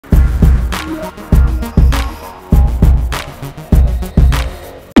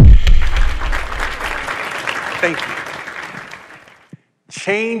Thank you.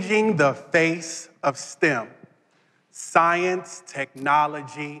 Changing the face of STEM: science,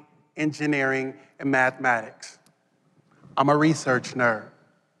 technology, engineering, and mathematics. I'm a research nerd.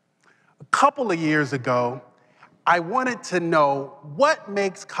 A couple of years ago, I wanted to know what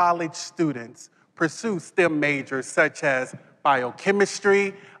makes college students pursue STEM majors such as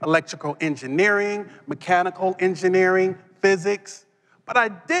biochemistry, electrical engineering, mechanical engineering, physics. But I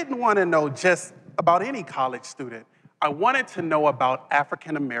didn't want to know just about any college student. I wanted to know about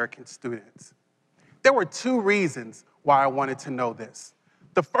African American students. There were two reasons why I wanted to know this.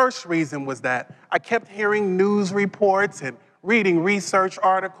 The first reason was that I kept hearing news reports and reading research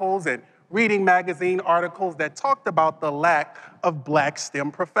articles and reading magazine articles that talked about the lack of Black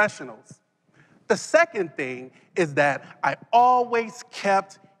STEM professionals. The second thing is that I always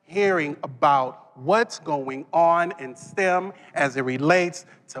kept hearing about what's going on in STEM as it relates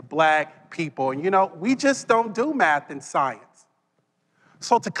to Black people. And you know, we just don't do math and science.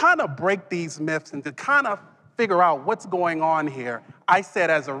 So to kind of break these myths and to kind of figure out what's going on here, I said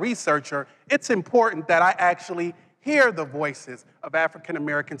as a researcher, it's important that I actually hear the voices of African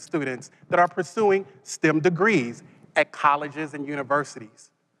American students that are pursuing STEM degrees at colleges and universities.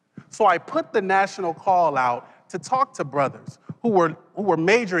 So I put the national call out to talk to brothers who were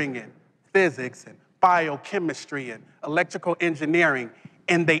majoring in physics and biochemistry and electrical engineering,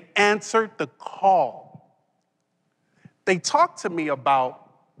 and they answered the call. They talked to me about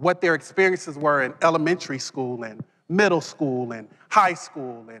what their experiences were in elementary school and middle school and high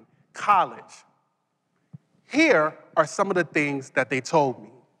school and college. Here are some of the things that they told me.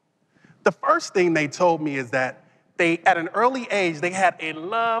 The first thing they told me is that at an early age, they had a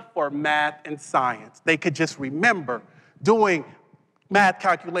love for math and science. They could just remember doing math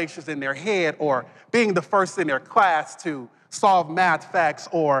calculations in their head, or being the first in their class to solve math facts,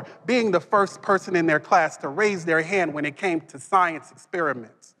 or being the first person in their class to raise their hand when it came to science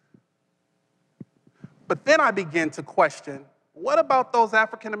experiments. But then I began to question, what about those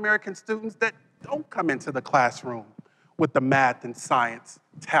African American students that don't come into the classroom with the math and science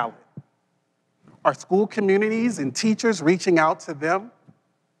talent? Are school communities and teachers reaching out to them?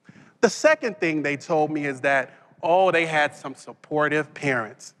 The second thing they told me is that, they had some supportive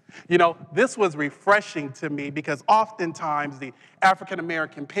parents. You know, this was refreshing to me because oftentimes the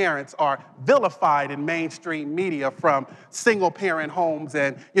African-American parents are vilified in mainstream media from single-parent homes,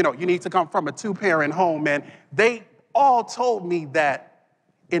 and, you need to come from a two-parent home. And they all told me that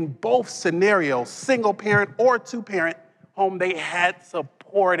in both scenarios, single-parent or two-parent home, they had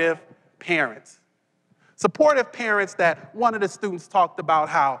supportive parents. Supportive parents that one of the students talked about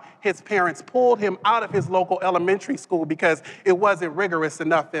how his parents pulled him out of his local elementary school because it wasn't rigorous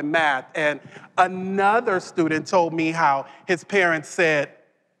enough in math. And another student told me how his parents said,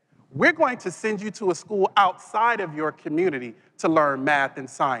 we're going to send you to a school outside of your community to learn math and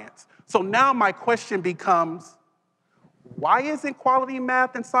science. So now my question becomes, why isn't quality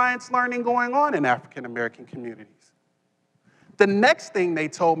math and science learning going on in African American communities? The next thing they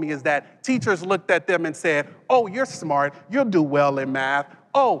told me is that teachers looked at them and said, you're smart, you'll do well in math.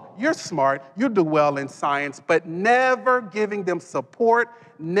 You're smart, you'll do well in science, but never giving them support,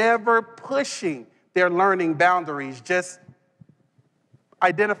 never pushing their learning boundaries, just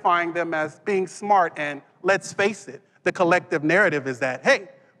identifying them as being smart. And let's face it, the collective narrative is that, hey,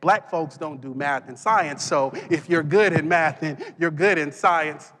 Black folks don't do math and science, so if you're good in math and you're good in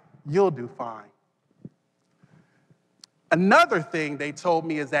science, you'll do fine. Another thing they told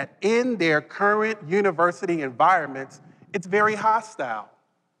me is that in their current university environments, it's very hostile.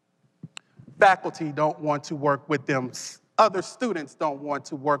 Faculty don't want to work with them. Other students don't want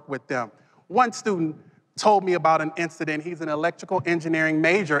to work with them. One student told me about an incident. He's an electrical engineering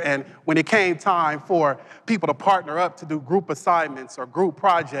major, and when it came time for people to partner up to do group assignments or group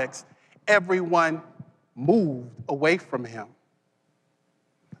projects, everyone moved away from him.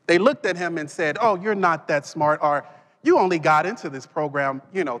 They looked at him and said, you're not that smart, or you only got into this program,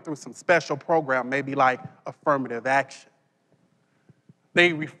 through some special program, maybe like affirmative action.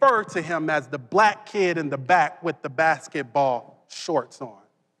 They referred to him as the Black kid in the back with the basketball shorts on.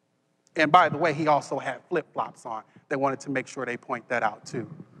 And by the way, he also had flip-flops on. They wanted to make sure they point that out too.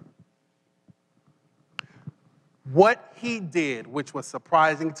 What he did, which was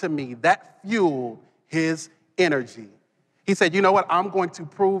surprising to me, that fueled his energy. He said, you know what, I'm going to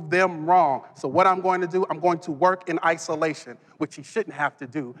prove them wrong. So what I'm going to do, I'm going to work in isolation, which he shouldn't have to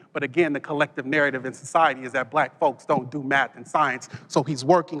do. But again, the collective narrative in society is that Black folks don't do math and science, so he's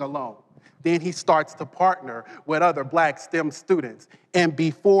working alone. Then he starts to partner with other Black STEM students. And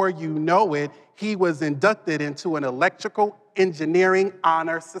before you know it, he was inducted into an electrical engineering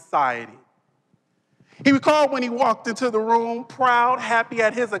honor society. He recalled when he walked into the room, proud, happy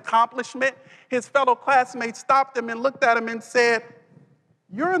at his accomplishment, his fellow classmates stopped him and looked at him and said,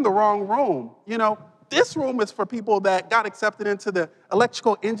 "You're in the wrong room. You know, this room is for people that got accepted into the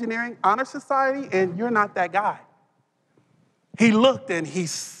Electrical Engineering Honor Society, and you're not that guy." He looked and he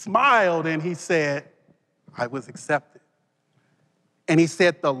smiled and he said, "I was accepted." And he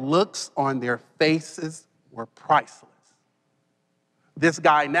said the looks on their faces were priceless. This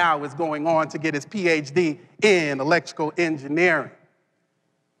guy now is going on to get his PhD in electrical engineering.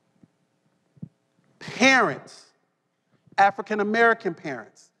 Parents, African-American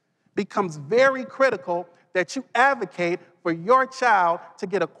parents, becomes very critical that you advocate for your child to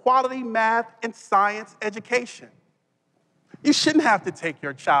get a quality math and science education. You shouldn't have to take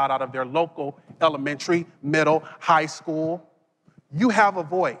your child out of their local elementary, middle, high school. You have a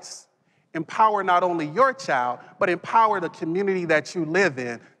voice. Empower not only your child, but empower the community that you live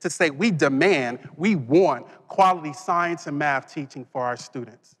in to say, we demand, we want quality science and math teaching for our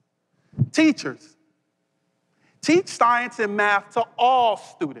students. Teachers, teach science and math to all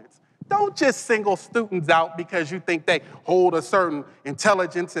students. Don't just single students out because you think they hold a certain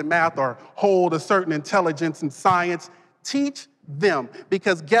intelligence in math or hold a certain intelligence in science. Teach them,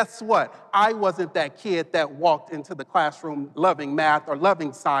 because guess what? I wasn't that kid that walked into the classroom loving math or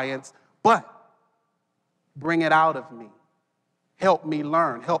loving science, but bring it out of me. Help me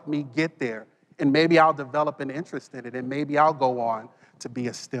learn, help me get there, and maybe I'll develop an interest in it, and maybe I'll go on to be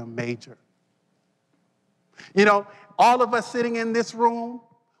a STEM major. You know, all of us sitting in this room,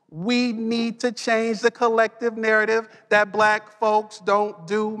 we need to change the collective narrative that Black folks don't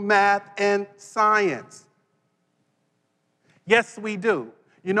do math and science. Yes, we do.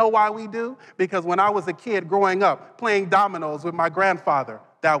 You know why we do? Because when I was a kid growing up, playing dominoes with my grandfather,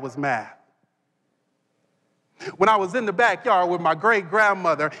 that was math. When I was in the backyard with my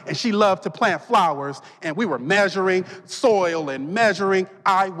great-grandmother, and she loved to plant flowers, and we were measuring soil and measuring,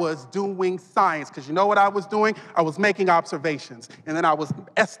 I was doing science. Because you know what I was doing? I was making observations, and then I was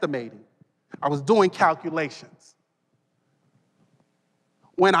estimating. I was doing calculations.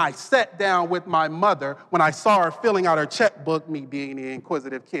 When I sat down with my mother, when I saw her filling out her checkbook, me being the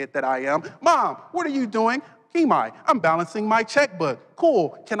inquisitive kid that I am, "Mom, what are you doing?" "KiMi, I'm balancing my checkbook." "Cool,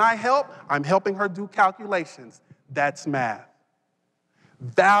 can I help?" I'm helping her do calculations. That's math.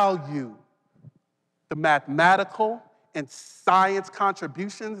 Value the mathematical and science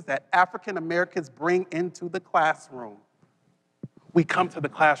contributions that African Americans bring into the classroom. We come to the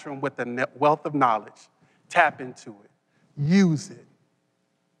classroom with a wealth of knowledge. Tap into it. Use it.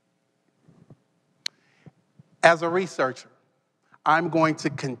 As a researcher, I'm going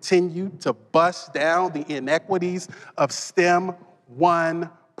to continue to bust down the inequities of STEM one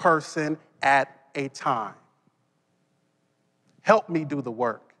person at a time. Help me do the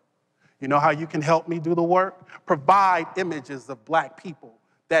work. You know how you can help me do the work? Provide images of Black people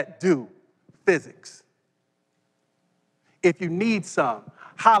that do physics. If you need some,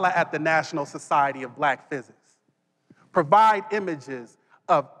 holla at the National Society of Black Physics. Provide images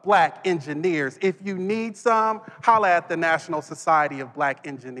of Black engineers. If you need some, holla at the National Society of Black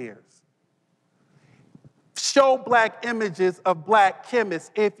Engineers. Show Black images of Black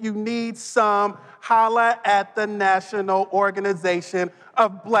chemists. If you need some, holla at the National Organization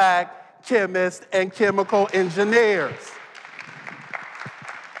of Black Chemists and Chemical Engineers.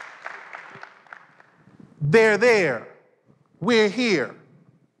 They're there. We're here.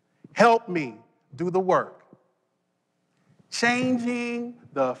 Help me do the work. Changing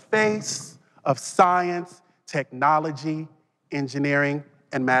the face of science, technology, engineering,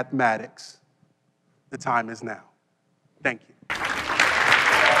 and mathematics. The time is now. Thank you.